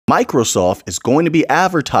Microsoft is going to be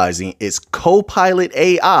advertising its Copilot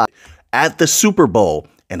AI at the Super Bowl,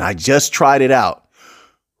 and I just tried it out.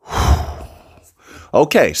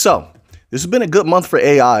 Okay, so this has been a good month for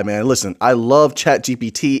AI, man. Listen, I love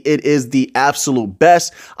Chatgpt. It is the absolute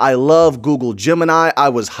best. I love Google Gemini. I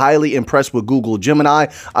was highly impressed with Google Gemini.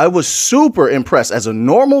 I was super impressed as a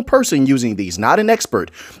normal person using these, not an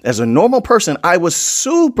expert. As a normal person, I was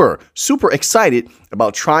super excited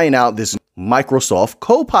about trying out this Microsoft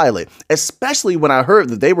Copilot, especially when I heard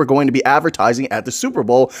that they were going to be advertising at the Super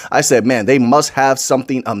Bowl. I said, man, they must have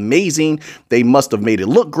something amazing. They must have made it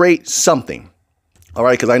look great, something. All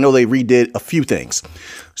right, because I know they redid a few things.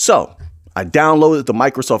 So I downloaded the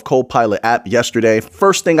Microsoft Copilot app yesterday.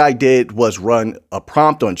 First thing I did was run a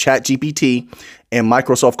prompt on ChatGPT and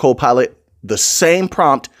Microsoft Copilot, the same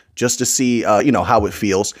prompt, just to see, how it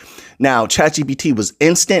feels. Now, ChatGPT was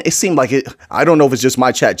instant. It seemed like it. I don't know if it's just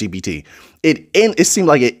my ChatGPT. It seemed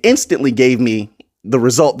like it instantly gave me the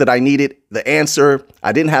result that I needed, the answer.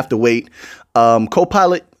 I didn't have to wait.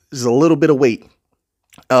 Copilot is a little bit of wait.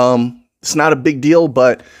 It's not a big deal,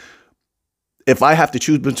 but if I have to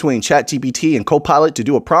choose between ChatGPT and Copilot to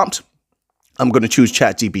do a prompt, I'm going to choose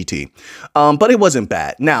ChatGPT. But it wasn't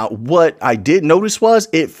bad. Now, what I did notice was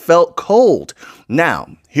it felt cold. Now,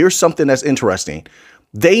 here's something that's interesting.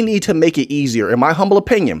 They need to make it easier. In my humble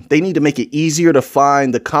opinion, they need to make it easier to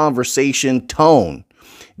find the conversation tone.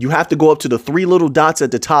 You have to go up to the three little dots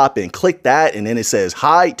at the top and click that. And then it says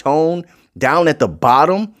high tone down at the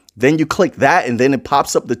bottom. Then you click that and then it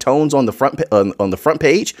pops up the tones on the front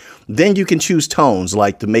page. Then you can choose tones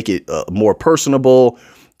like to make it more personable,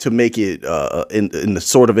 to make it in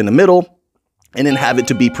the middle, and then have it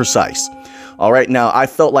to be precise. All right. Now, I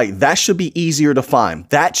felt like that should be easier to find.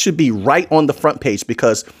 That should be right on the front page,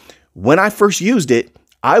 because when I first used it,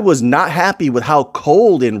 I was not happy with how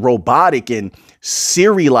cold and robotic and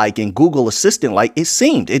Siri-like and Google Assistant-like it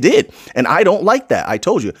seemed. It did. And I don't like that. I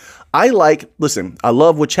told you. Listen, I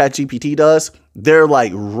love what ChatGPT does. They're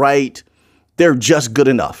they're just good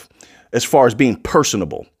enough as far as being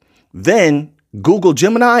personable. Then Google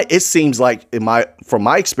Gemini, it seems like from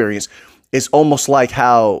my experience, it's almost like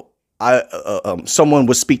how someone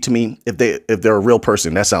would speak to me if they're a real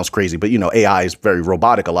person. That sounds crazy, but AI is very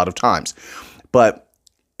robotic a lot of times. But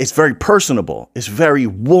it's very personable. It's very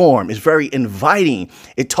warm. It's very inviting.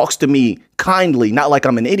 It talks to me kindly, not like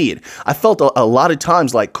I'm an idiot. I felt a lot of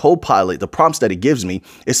times like Copilot, the prompts that it gives me,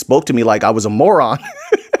 it spoke to me like I was a moron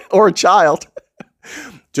or a child.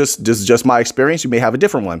 Just my experience. You may have a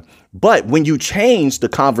different one. But when you change the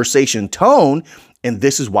conversation tone, and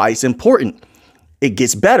this is why it's important, it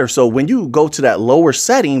gets better. So when you go to that lower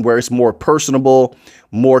setting where it's more personable,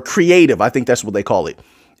 more creative, I think that's what they call it.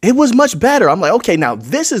 It was much better. I'm like, okay, now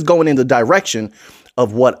this is going in the direction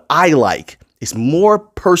of what I like. It's more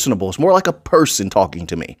personable. It's more like a person talking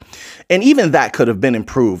to me. And even that could have been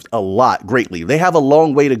improved a lot greatly. They have a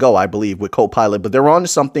long way to go, I believe, with Copilot, but they're on to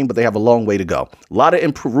something, but they have a long way to go. A lot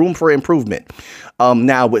of room for improvement.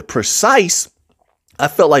 Now with Precise, I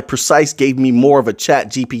felt like Precise gave me more of a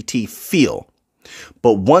ChatGPT feel.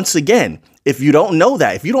 But once again, if you don't know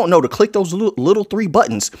that, if you don't know to click those little three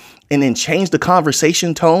buttons and then change the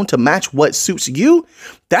conversation tone to match what suits you,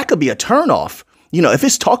 that could be a turnoff. If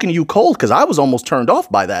it's talking to you cold, because I was almost turned off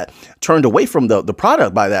by that, turned away from the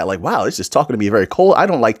product by that, like, wow, it's just talking to me very cold. I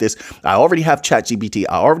don't like this. I already have ChatGPT.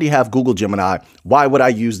 I already have Google Gemini. Why would I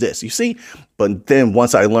use this? You see? But then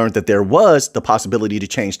once I learned that there was the possibility to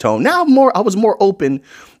change tone, now I was more open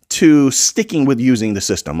to sticking with using the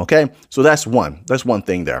system. Okay. So that's one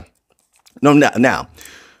thing there. No, now,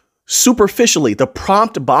 superficially, the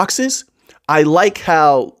prompt boxes, I like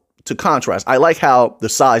how, to contrast, I like how the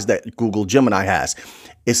size that Google Gemini has.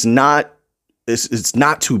 It's not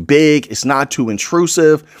too big. It's not too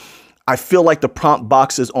intrusive. I feel like the prompt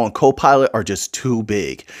boxes on Copilot are just too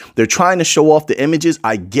big. They're trying to show off the images.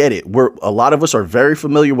 I get it. A lot of us are very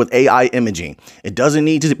familiar with AI imaging. It doesn't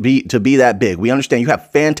need to be that big. We understand you have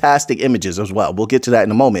fantastic images as well. We'll get to that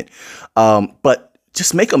in a moment. But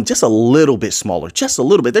just make them just a little bit smaller, just a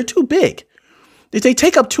little bit. They're too big. They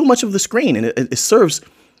take up too much of the screen, and it serves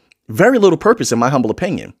very little purpose, in my humble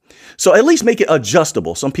opinion. So at least make it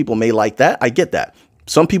adjustable. Some people may like that. I get that.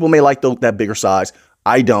 Some people may like that bigger size.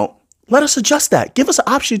 I don't. Let us adjust that. Give us an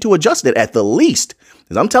option to adjust it at the least.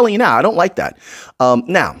 Because I'm telling you now, I don't like that.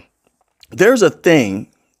 Now, there's a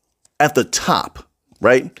thing at the top,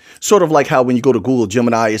 right? Sort of like how when you go to Google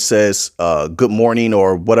Gemini, it says good morning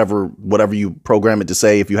or whatever you program it to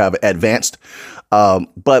say if you have advanced.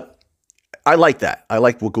 But I like that. I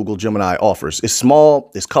like what Google Gemini offers. It's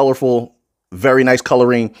small, it's colorful, very nice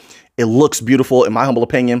coloring. It looks beautiful, in my humble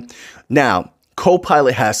opinion. Now,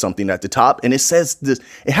 Copilot has something at the top, and it says this.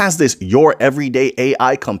 It has this "Your Everyday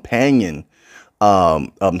AI Companion"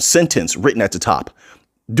 sentence written at the top.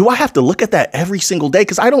 Do I have to look at that every single day?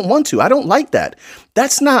 Because I don't want to. I don't like that.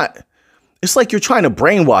 That's not. It's like you're trying to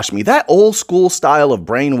brainwash me. That old school style of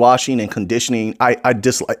brainwashing and conditioning, I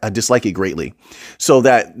dislike it greatly. So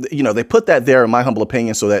that, they put that there, in my humble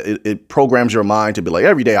opinion, so that it programs your mind to be like,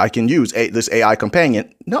 every day I can use this AI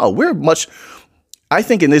companion. No, I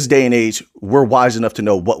think in this day and age, we're wise enough to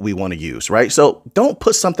know what we want to use, right? So don't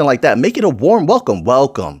put something like that. Make it a warm welcome.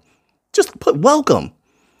 Welcome. Just put welcome.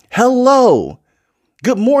 Hello.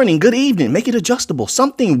 Good morning, good evening. Make it adjustable.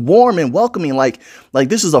 Something warm and welcoming, like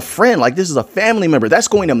this is a friend, like this is a family member. That's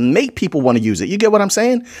going to make people want to use it. You get what I'm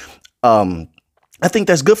saying? I think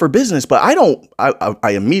that's good for business, but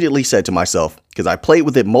I immediately said to myself, because I played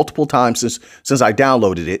with it multiple times since I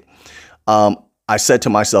downloaded it. I said to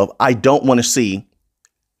myself, I don't want to see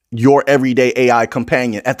your everyday AI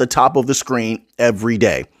companion at the top of the screen every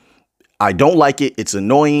day. I don't like it. It's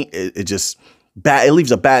annoying. It just bad. It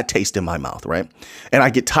leaves a bad taste in my mouth, right? And I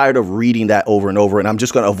get tired of reading that over and over, and I'm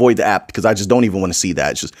just going to avoid the app because I just don't even want to see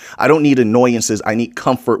that. It's just, I don't need annoyances. I need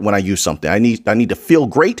comfort when I use something. I need to feel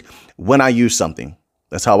great when I use something.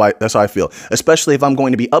 That's how I feel, especially if I'm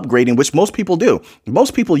going to be upgrading, which most people do.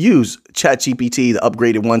 Most people use Chatgpt, the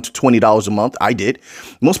upgraded one, to $20 a month. I did.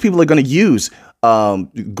 Most people are going to use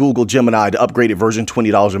Google Gemini, the upgraded version,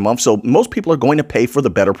 $20 a month. So most people are going to pay for the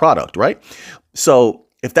better product, right? So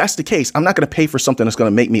if that's the case, I'm not going to pay for something that's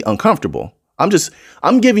going to make me uncomfortable.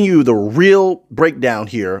 I'm giving you the real breakdown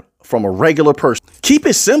here from a regular person. Keep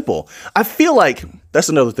it simple. I feel like that's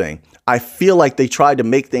another thing. I feel like they tried to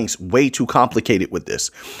make things way too complicated with this.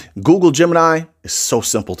 Google Gemini is so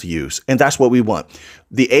simple to use, and that's what we want.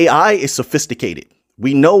 The AI is sophisticated.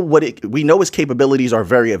 We know its capabilities are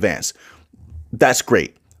very advanced. That's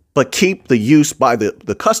great. But keep the use by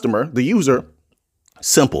the customer, the user,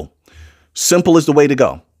 simple. Simple is the way to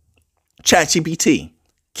go. ChatGPT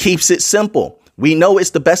keeps it simple. We know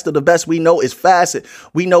it's the best of the best. We know it's fast.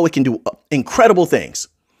 We know it can do incredible things,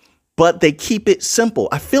 but they keep it simple.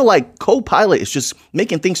 I feel like Copilot is just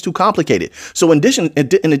making things too complicated. So in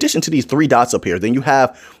addition to these three dots up here, then you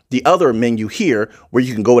have the other menu here where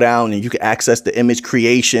you can go down and you can access the image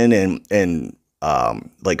creation and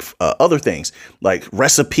other things like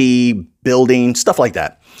recipe building, stuff like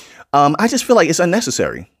that. I just feel like it's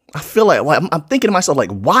unnecessary. I feel like, well, I'm thinking to myself,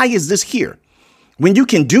 like, why is this here? When you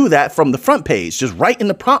can do that from the front page, just right in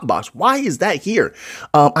the prompt box, why is that here?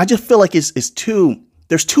 I just feel like there's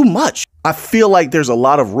too much. I feel like there's a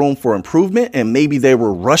lot of room for improvement, and maybe they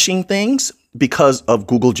were rushing things because of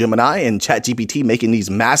Google Gemini and ChatGPT making these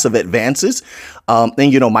massive advances. And,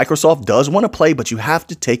 Microsoft does want to play, but you have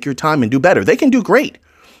to take your time and do better. They can do great.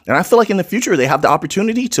 And I feel like in the future, they have the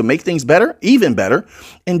opportunity to make things better, even better,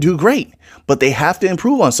 and do great. But they have to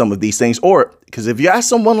improve on some of these things. Because if you ask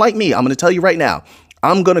someone like me, I'm going to tell you right now,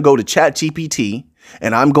 I'm going to go to ChatGPT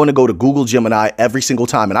and I'm going to go to Google Gemini every single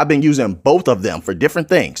time. And I've been using both of them for different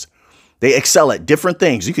things. They excel at different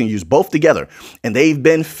things. You can use both together. And they've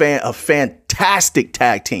been a fantastic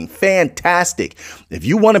tag team. Fantastic. If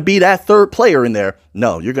you want to be that third player in there,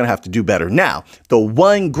 no, you're going to have to do better. Now, the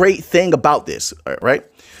one great thing about this, right?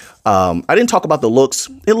 I didn't talk about the looks.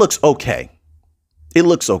 It looks okay. It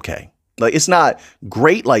looks okay. Like, it's not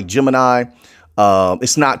great like Gemini.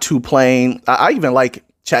 It's not too plain. I even like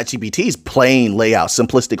ChatGPT's plain layout,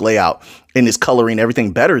 simplistic layout, and its coloring,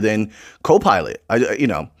 everything better than Copilot.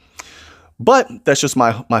 But that's just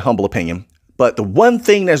my humble opinion. But the one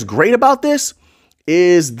thing that's great about this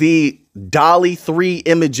is the DALL-E 3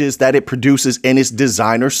 images that it produces in its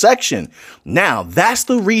designer section. Now, that's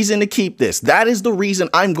the reason to keep this. That is the reason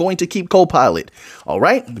I'm going to keep Copilot. All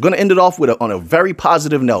right. I'm going to end it off on a very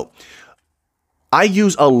positive note. I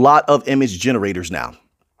use a lot of image generators now.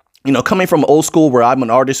 Coming from old school where I'm an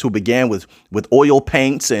artist who began with oil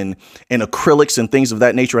paints and acrylics and things of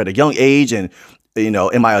that nature at a young age. And,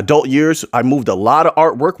 in my adult years, I moved a lot of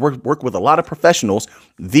artwork, work with a lot of professionals.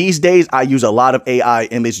 These days, I use a lot of AI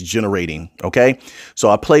image generating. OK, so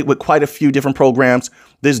I played with quite a few different programs.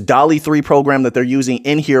 This DALL-E 3 program that they're using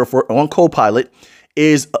in here on Copilot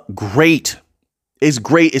is great. It's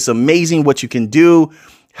great. It's amazing what you can do,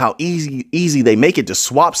 how easy they make it to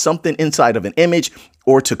swap something inside of an image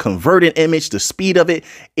or to convert an image, the speed of it.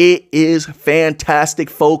 It is fantastic,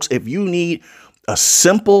 folks. If you need a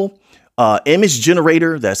simple image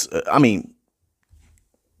generator,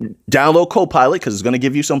 download Copilot because it's going to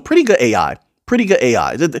give you some pretty good AI.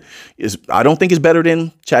 I don't think it's better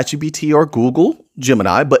than ChatGPT or Google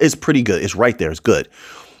Gemini, but it's pretty good. It's right there. It's good.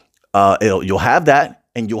 You'll have that.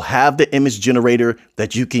 and you'll have the image generator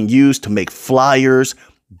that you can use to make flyers,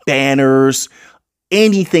 banners,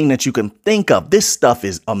 anything that you can think of. This stuff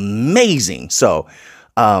is amazing. So,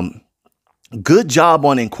 good job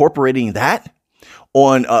on incorporating that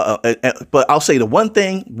on, but I'll say the one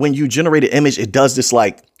thing, when you generate an image, it does this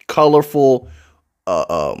like colorful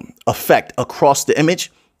effect across the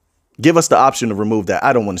image. Give us the option to remove that.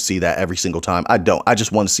 I don't want to see that every single time. I don't. I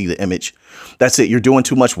just want to see the image. That's it. You're doing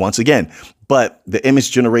too much once again. But the image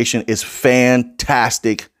generation is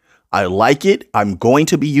fantastic. I like it. I'm going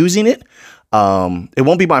to be using it. It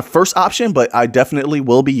won't be my first option, but I definitely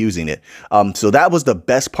will be using it. So that was the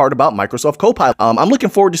best part about Microsoft Copilot. I'm looking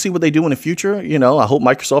forward to see what they do in the future. You know, I hope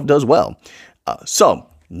Microsoft does well. So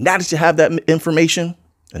now that you have that information,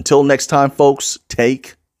 until next time, folks,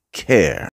 take care.